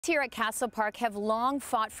Here at Castle Park have long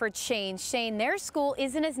fought for change, saying their school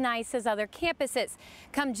isn't as nice as other campuses.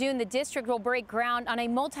 Come June, the district will break ground on a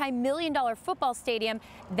multi-million-dollar football stadium.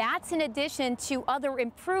 That's in addition to other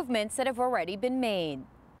improvements that have already been made.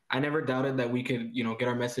 I never doubted that we could, get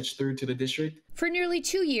our message through to the district. For nearly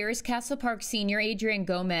 2 years, Castle Park senior Adrian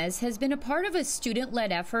Gomez has been a part of a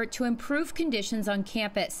student-led effort to improve conditions on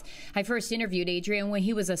campus. I first interviewed Adrian when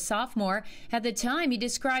he was a sophomore. At the time, he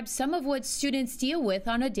described some of what students deal with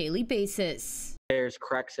on a daily basis. There's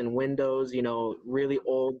cracks in windows, really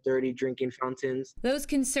old, dirty drinking fountains. Those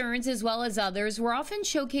concerns, as well as others, were often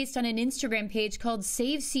showcased on an Instagram page called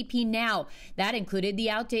Save CP Now. That included the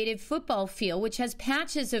outdated football field, which has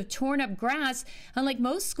patches of torn up grass, unlike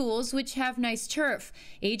most schools, which have nice turf.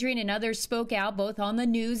 Adrian and others spoke out both on the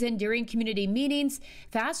news and during community meetings.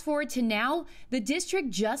 Fast forward to now, the district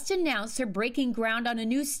just announced they're breaking ground on a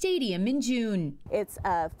new stadium in June. It's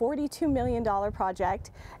a $42 million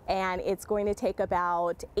project, and it's going to take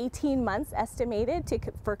about 18 months estimated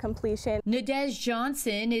for completion. Nadej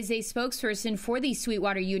Johnson is a spokesperson for the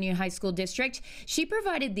Sweetwater Union High School District. She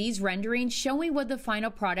provided these renderings showing what the final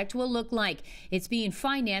product will look like. It's being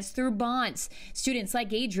financed through bonds. Students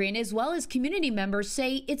like Adrian, as well as community members,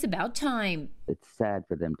 say it's about time. It's sad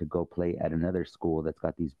for them to go play at another school that's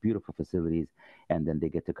got these beautiful facilities, and then they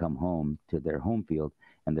get to come home to their home field,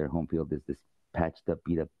 and their home field is this patched up,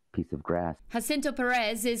 beat up piece of grass. Jacinto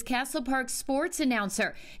Perez is Castle Park's sports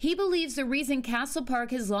announcer. He believes the reason Castle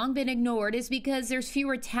Park has long been ignored is because there's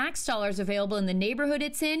fewer tax dollars available in the neighborhood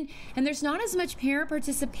it's in, and there's not as much parent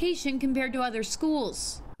participation compared to other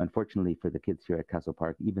schools. Unfortunately for the kids here at Castle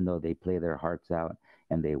Park, even though they play their hearts out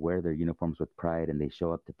and they wear their uniforms with pride and they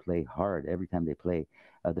show up to play hard every time they play,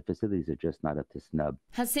 the facilities are just not up to snub.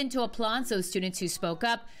 Jacinto applauds those students who spoke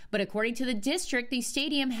up, but according to the district, the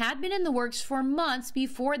stadium had been in the works for months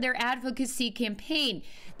before their advocacy campaign.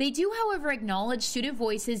 They do, however, acknowledge student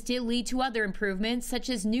voices did lead to other improvements,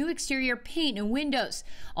 such as new exterior paint and windows.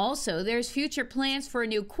 Also, there's future plans for a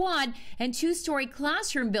new quad and two-story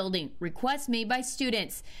classroom building, requests made by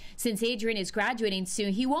students. Since Adrian is graduating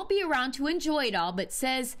soon, he won't be around to enjoy it all, but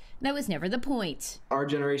says that was never the point. Our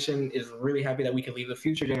generation is really happy that we can leave the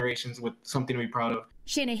future generations with something to be proud of.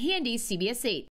 Shanna Handy, CBS 8.